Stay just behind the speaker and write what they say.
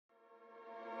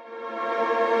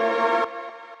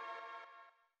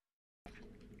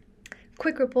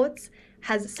Quick Reports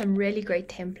has some really great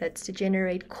templates to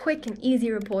generate quick and easy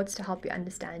reports to help you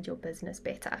understand your business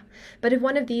better. But if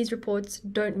one of these reports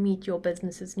don't meet your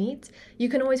business's needs, you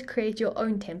can always create your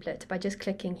own template by just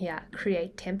clicking here,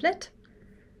 Create Template.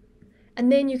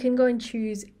 And then you can go and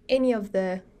choose any of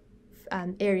the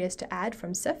areas to add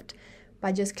from Sift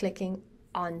by just clicking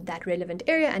on that relevant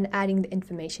area and adding the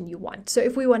information you want. So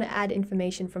if we want to add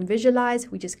information from Visualize,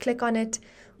 we just click on it.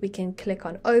 We can click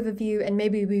on Overview, and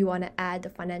maybe we want to add the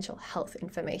financial health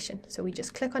information. So we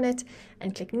just click on it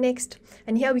and click Next.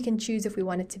 And here we can choose if we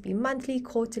want it to be monthly,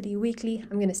 quarterly, weekly.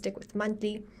 I'm going to stick with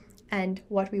monthly, and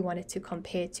what we want it to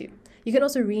compare to. You can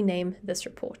also rename this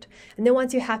report. And then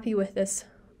once you're happy with this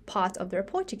part of the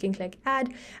report, you can click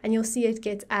Add, and you'll see it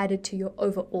gets added to your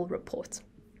overall report.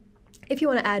 If you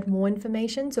want to add more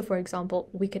information, so for example,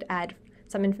 we could add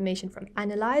some information from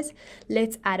Analyze.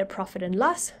 Let's add a profit and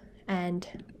loss, and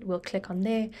we'll click on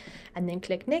there and then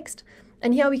click Next.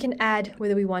 And here we can add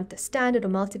whether we want the standard or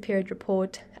multi-period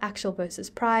report, actual versus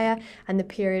prior, and the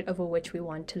period over which we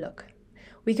want to look.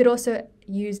 We could also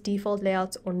use default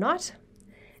layouts or not,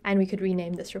 and we could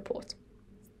rename this report.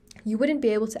 You wouldn't be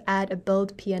able to add a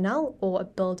build P&L or a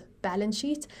build balance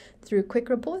sheet through Quick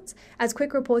Reports, as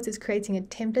Quick Reports is creating a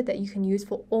template that you can use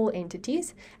for all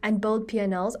entities, and build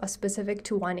P&Ls are specific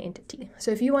to one entity.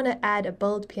 So if you want to add a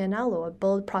build P&L or a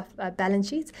build balance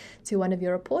sheet to one of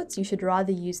your reports, you should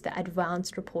rather use the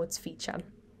advanced reports feature.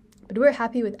 But we're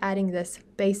happy with adding this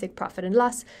basic profit and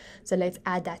loss, so let's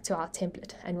add that to our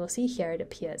template, and we'll see here it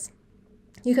appears.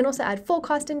 You can also add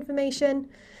forecast information,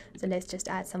 so let's just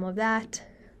add some of that.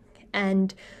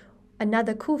 And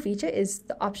another cool feature is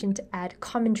the option to add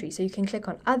commentary. So you can click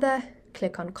on Other,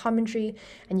 click on Commentary,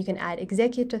 and you can add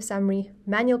executive summary,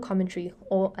 manual commentary,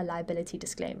 or a liability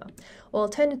disclaimer. Or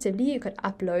alternatively, you could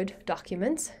upload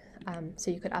documents.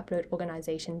 So you could upload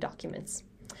organization documents.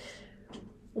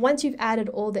 Once you've added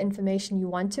all the information you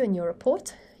want to in your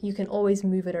report, you can always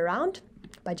move it around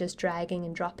by just dragging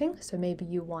and dropping. So maybe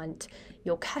you want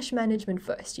your cash management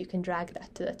first. You can drag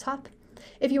that to the top.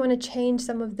 If you want to change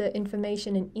some of the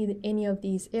information in any of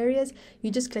these areas, you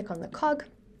just click on the cog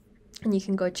and you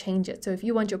can go change it. So if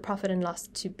you want your profit and loss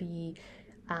to be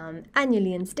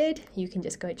annually instead, you can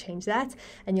just go change that,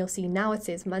 and you'll see now it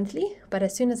says monthly, but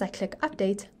as soon as I click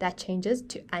update, that changes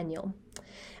to annual.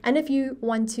 And if you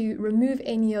want to remove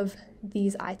any of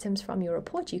these items from your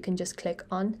report, you can just click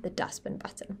on the dustbin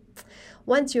button.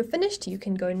 Once you're finished, you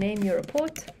can go name your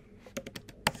report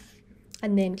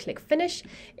and then click Finish.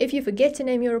 If you forget to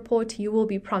name your report, you will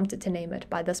be prompted to name it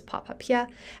by this pop-up here.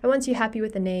 And once you're happy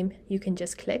with the name, you can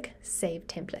just click Save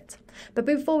Template. But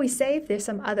before we save, there's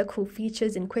some other cool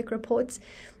features in Quick Reports.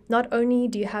 Not only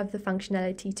do you have the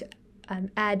functionality to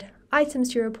add items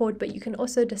to your report, but you can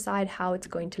also decide how it's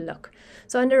going to look.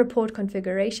 So under report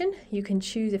configuration, you can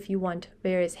choose if you want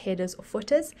various headers or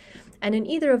footers, and in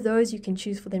either of those you can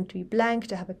choose for them to be blank,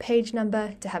 to have a page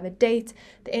number, to have a date,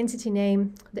 the entity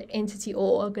name, the entity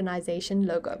or organization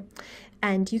logo.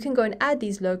 And you can go and add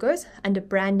these logos under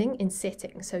branding in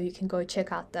settings, so you can go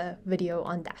check out the video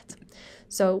on that.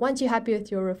 So once you're happy with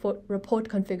your report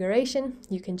configuration,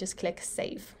 you can just click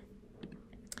Save.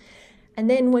 And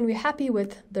then when we're happy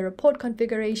with the report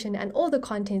configuration and all the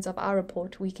contents of our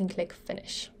report, we can click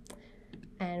Finish.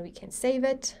 And we can save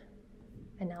it.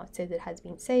 And now it says it has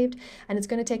been saved. And it's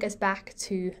going to take us back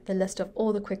to the list of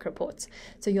all the Quick Reports.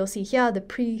 So you'll see here the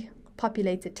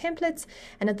pre-populated templates.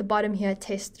 And at the bottom here,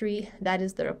 Test 3, that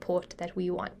is the report that we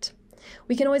want.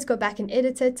 We can always go back and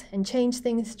edit it and change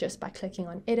things just by clicking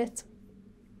on Edit.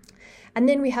 And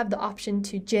then we have the option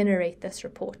to generate this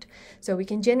report. So we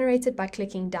can generate it by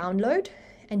clicking Download.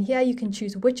 And here you can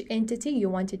choose which entity you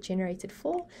want it generated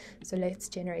for. So let's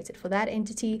generate it for that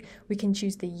entity. We can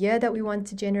choose the year that we want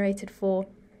to generate it for.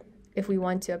 If we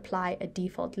want to apply a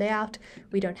default layout,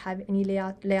 we don't have any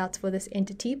layouts for this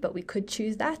entity, but we could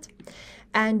choose that.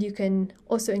 And you can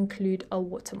also include a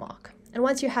watermark. And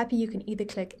once you're happy, you can either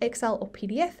click Excel or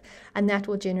PDF, and that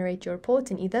will generate your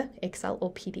report in either Excel or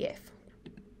PDF.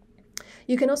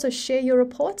 You can also share your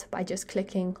report by just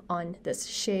clicking on this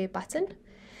share button.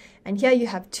 And here you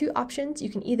have two options. You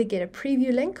can either get a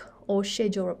preview link or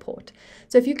schedule report.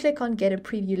 So if you click on get a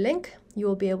preview link, you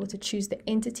will be able to choose the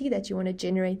entity that you want to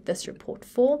generate this report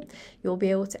for. You'll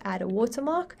be able to add a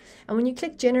watermark. And when you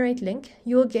click generate link,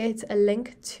 you will get a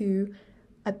link to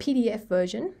a PDF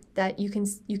version that you can,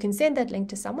 send that link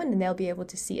to someone and they'll be able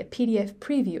to see a PDF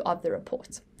preview of the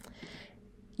report.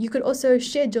 You could also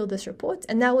schedule this report,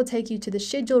 and that will take you to the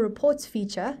schedule reports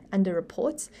feature under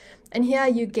reports. And here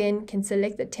you again can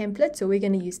select the template. So we're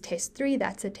going to use test 3.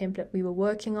 That's a template we were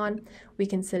working on. We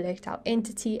can select our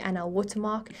entity and our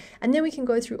watermark, and then we can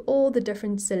go through all the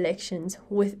different selections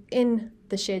within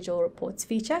the schedule reports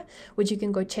feature, which you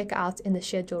can go check out in the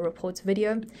schedule reports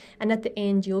video. And at the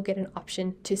end, you'll get an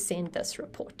option to send this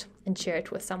report and share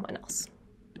it with someone else.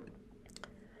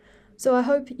 So I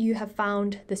hope you have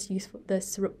found this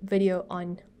video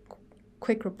on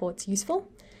quick reports useful,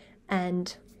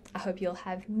 and I hope you'll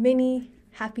have many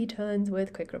happy turns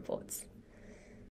with quick reports.